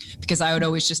them because I would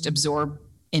always just absorb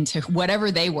into whatever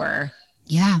they were.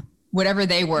 Yeah. Whatever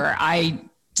they were, I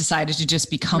decided to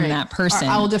just become that person.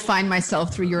 Or I will define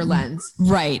myself through your lens.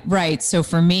 Right. So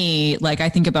for me, like I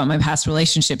think about my past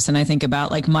relationships and I think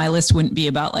about like my list wouldn't be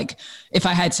about like, if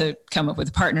I had to come up with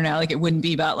a partner now, like it wouldn't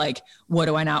be about like, what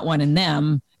do I not want in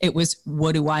them? It was,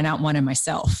 what do I not want in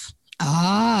myself?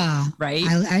 Right.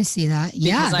 I see that.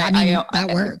 Yeah.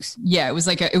 That works. Yeah. It was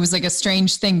like a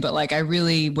strange thing, but like, I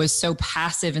really was so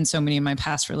passive in so many of my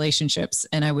past relationships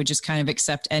and I would just kind of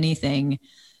accept anything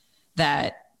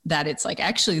that it's like,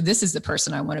 actually, this is the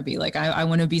person I want to be. Like, I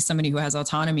want to be somebody who has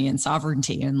autonomy and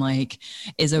sovereignty and like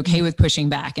is okay with pushing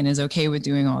back and is okay with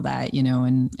doing all that, you know,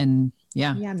 and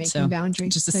making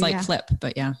boundaries. Just a slight flip,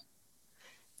 but yeah.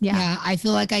 I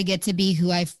feel like I get to be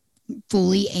who I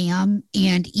fully am.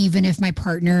 And even if my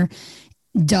partner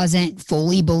doesn't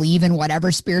fully believe in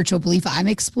whatever spiritual belief I'm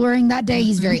exploring that day,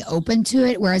 he's very open to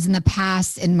it. Whereas in the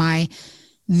past, in my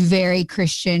very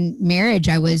Christian marriage,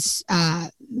 I was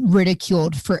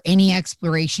ridiculed for any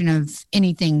exploration of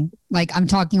anything. Like I'm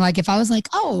talking like if I was like,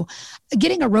 oh,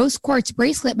 getting a rose quartz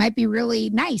bracelet might be really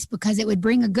nice because it would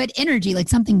bring a good energy, like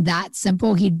something that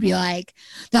simple, he'd be like,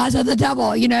 that's of the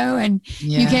devil, you know, and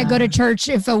you can't go to church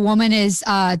if a woman is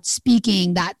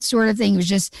speaking, that sort of thing.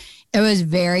 It was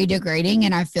very degrading.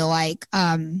 And I feel like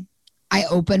I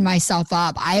opened myself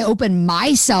up. I opened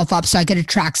myself up so I could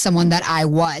attract someone that I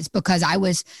was, because I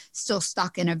was still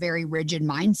stuck in a very rigid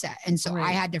mindset. And so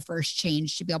I had to first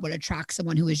change to be able to attract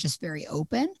someone who was just very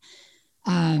open.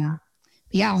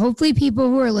 Hopefully people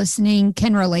who are listening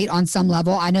can relate on some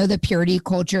level. I know the purity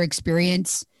culture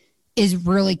experience is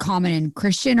really common in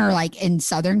Christian or like in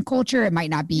Southern culture. It might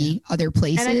not be other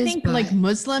places. And I think like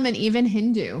Muslim and even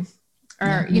Hindu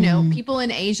or, you know, people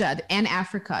in Asia and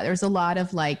Africa, there's a lot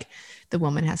of like, the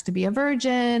woman has to be a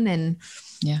virgin and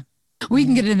we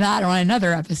can get into that on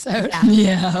another episode.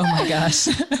 Oh my gosh.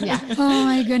 Oh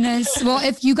my goodness. Well,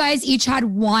 if you guys each had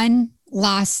one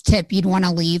last tip you'd want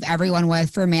to leave everyone with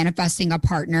for manifesting a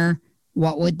partner,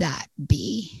 what would that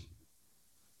be?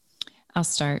 I'll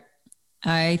start.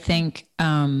 I think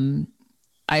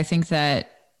that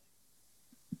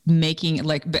making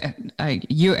like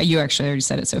you actually already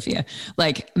said it, Sophia,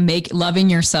 like loving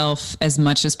yourself as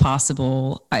much as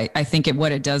possible. I think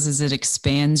what it does is it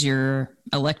expands your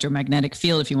electromagnetic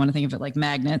field. If you want to think of it like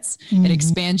magnets, it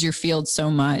expands your field so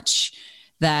much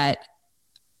that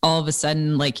all of a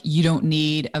sudden, like you don't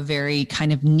need a very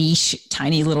kind of niche,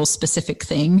 tiny little specific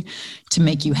thing to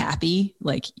make you happy.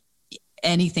 Like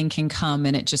anything can come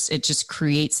and it just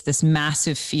creates this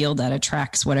massive field that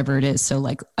attracts whatever it is. So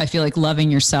like, I feel like loving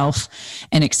yourself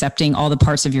and accepting all the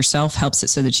parts of yourself helps it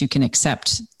so that you can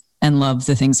accept and love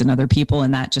the things in other people.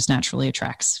 And that just naturally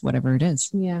attracts whatever it is.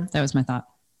 Yeah. That was my thought.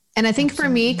 And I think for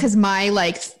me, cause my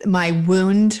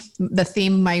wound, the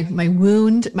theme,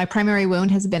 my primary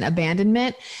wound has been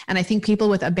abandonment. And I think people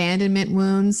with abandonment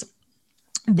wounds,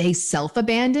 they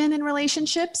self-abandon in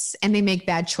relationships and they make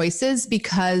bad choices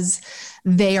because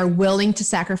they are willing to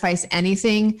sacrifice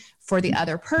anything for the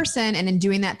other person. And in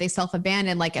doing that, they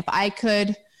self-abandon. Like if I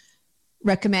could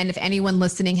recommend, if anyone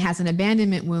listening has an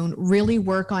abandonment wound, really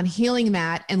work on healing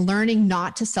that and learning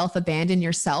not to self-abandon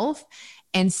yourself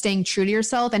and staying true to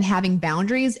yourself and having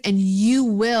boundaries, and you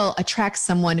will attract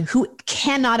someone who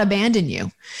cannot abandon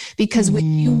you. Because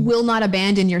when you will not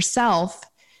abandon yourself,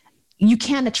 you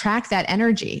can't attract that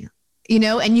energy, you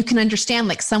know, and you can understand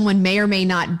like someone may or may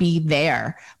not be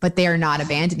there, but they are not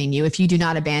abandoning you if you do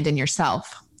not abandon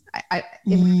yourself. It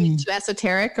would be too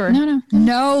esoteric or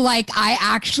no, like I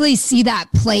actually see that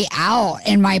play out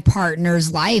in my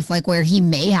partner's life, like where he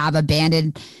may have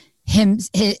abandoned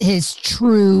his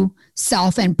true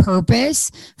self and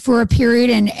purpose for a period.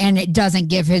 And it doesn't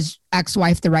give his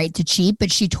ex-wife the right to cheat,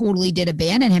 but she totally did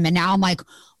abandon him. And now I'm like,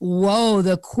 whoa,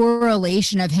 the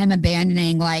correlation of him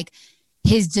abandoning like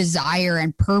his desire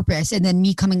and purpose and then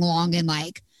me coming along and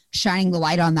like shining the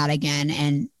light on that again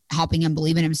and helping him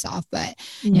believe in himself. But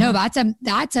no,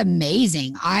 that's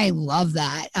amazing. I love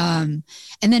that. And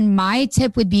then my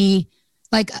tip would be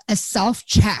like a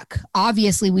self-check.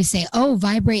 Obviously we say, oh,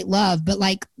 vibrate love, but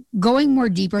like going more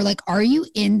deeper, like, are you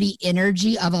in the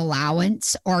energy of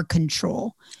allowance or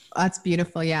control? That's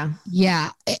beautiful. Yeah.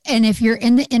 Yeah. And if you're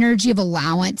in the energy of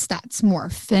allowance, that's more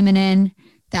feminine,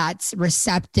 that's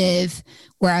receptive,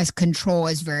 whereas control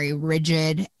is very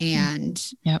rigid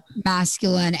and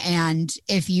masculine. And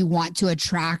if you want to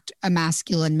attract a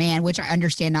masculine man, which I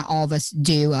understand not all of us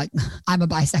do, like I'm a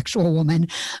bisexual woman,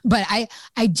 but I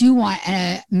do want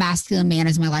a masculine man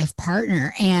as my life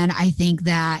partner. And I think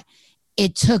that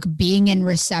it took being in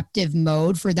receptive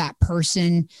mode for that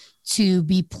person to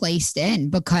be placed in,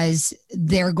 because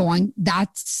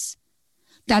that's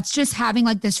just having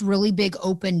like this really big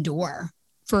open door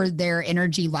for their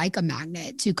energy, like a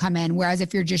magnet, to come in. Whereas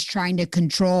if you're just trying to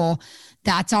control,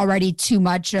 that's already too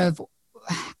much of,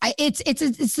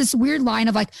 it's this weird line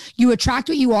of like, you attract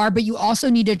what you are, but you also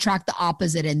need to attract the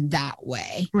opposite in that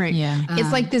way. Right. Yeah.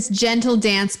 It's like this gentle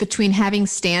dance between having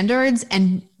standards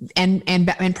and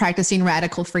practicing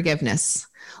radical forgiveness.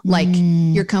 Like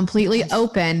you're completely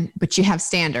open, but you have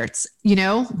standards, you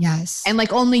know? Yes. And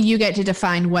like only you get to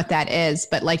define what that is,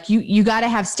 but like you got to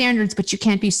have standards, but you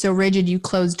can't be so rigid you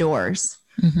close doors.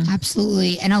 Mm-hmm.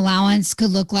 Absolutely. And allowance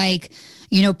could look like,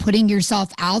 you know, putting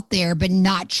yourself out there, but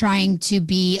not trying to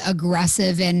be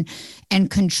aggressive and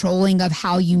controlling of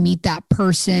how you meet that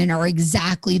person or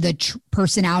exactly the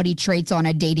personality traits on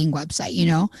a dating website, you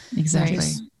know? Exactly.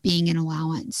 Just being an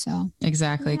allowance. So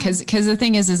exactly. Cause the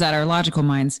thing is that our logical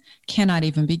minds cannot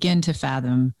even begin to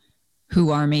fathom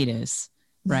who our mate is.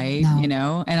 Right. No. You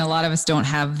know, and a lot of us don't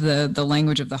have the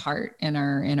language of the heart in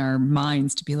our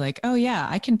minds to be like, oh yeah,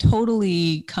 I can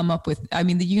totally come up with, I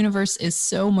mean, the universe is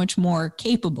so much more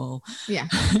capable. Yeah.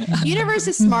 The universe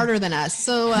is smarter than us.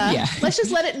 So let's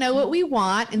just let it know what we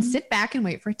want and sit back and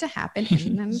wait for it to happen.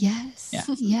 And then, Yes.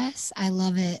 I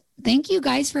love it. Thank you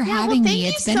guys for having me.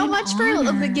 Thank you so much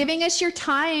for giving us your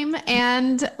time,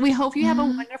 and we hope you have a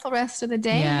wonderful rest of the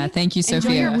day. Yeah, thank you,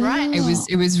 Sophia. It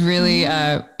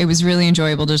was really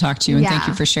enjoyable to talk to you, and thank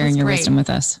you for sharing your wisdom with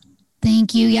us.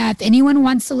 Thank you. Yeah, if anyone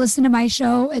wants to listen to my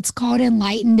show, it's called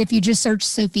Enlightened. If you just search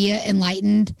Sophia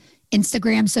Enlightened,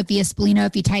 Instagram, Sophia Spallino.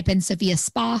 If you type in Sophia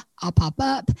Spa, I'll pop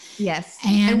up. Yes.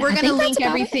 And we're going to link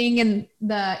everything in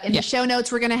the show notes.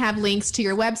 We're going to have links to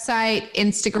your website,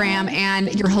 Instagram,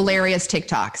 and your hilarious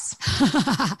TikToks.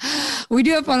 We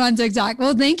do have fun on TikTok.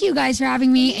 Well, thank you guys for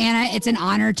having me, Anna. It's an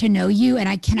honor to know you, and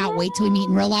I cannot wait till we meet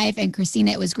in real life. And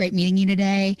Christina, it was great meeting you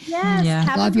today. Yes.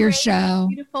 Yeah. Love your show.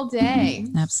 Beautiful day.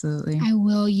 Absolutely. I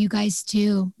will. You guys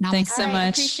too. Thanks so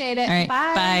much. Appreciate it. All right.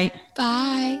 Bye.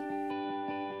 Bye.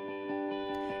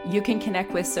 You can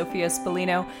connect with Sophia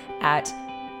Spallino at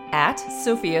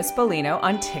Sophia Spallino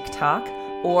on TikTok,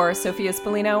 or Sophia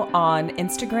Spallino on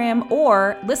Instagram,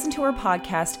 or listen to her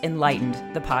podcast, Enlightened,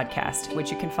 the podcast, which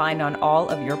you can find on all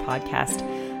of your podcast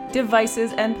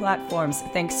devices and platforms.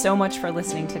 Thanks so much for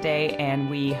listening today, and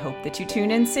we hope that you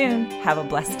tune in soon. Have a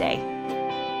blessed day.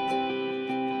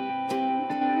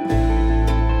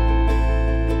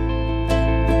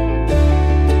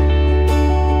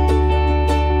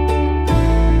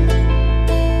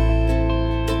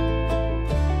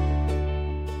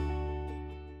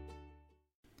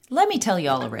 Let me tell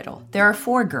y'all a riddle. There are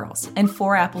 4 girls and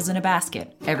 4 apples in a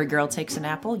basket. Every girl takes an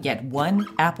apple, yet 1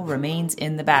 apple remains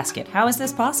in the basket. How is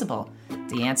this possible?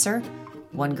 The answer?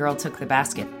 One girl took the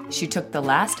basket. She took the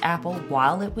last apple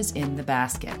while it was in the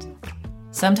basket.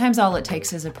 Sometimes all it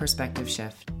takes is a perspective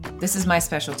shift. This is my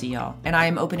specialty, y'all, and I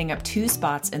am opening up 2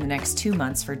 spots in the next 2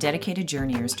 months for dedicated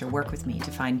journeyers to work with me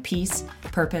to find peace,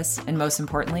 purpose, and most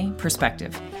importantly,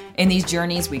 perspective. In these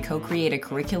journeys, we co-create a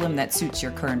curriculum that suits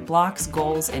your current blocks,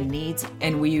 goals, and needs,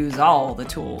 and we use all the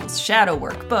tools: shadow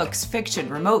work, books, fiction,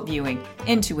 remote viewing,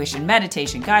 intuition,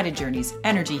 meditation, guided journeys,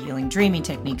 energy healing, dreaming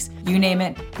techniques, you name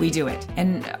it, we do it,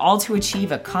 and all to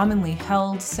achieve a commonly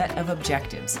held set of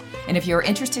objectives. And if you're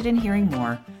interested in hearing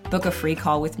more, book a free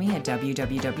call with me at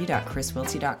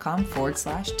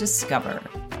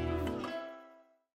www.chriswiltsey.com/discover.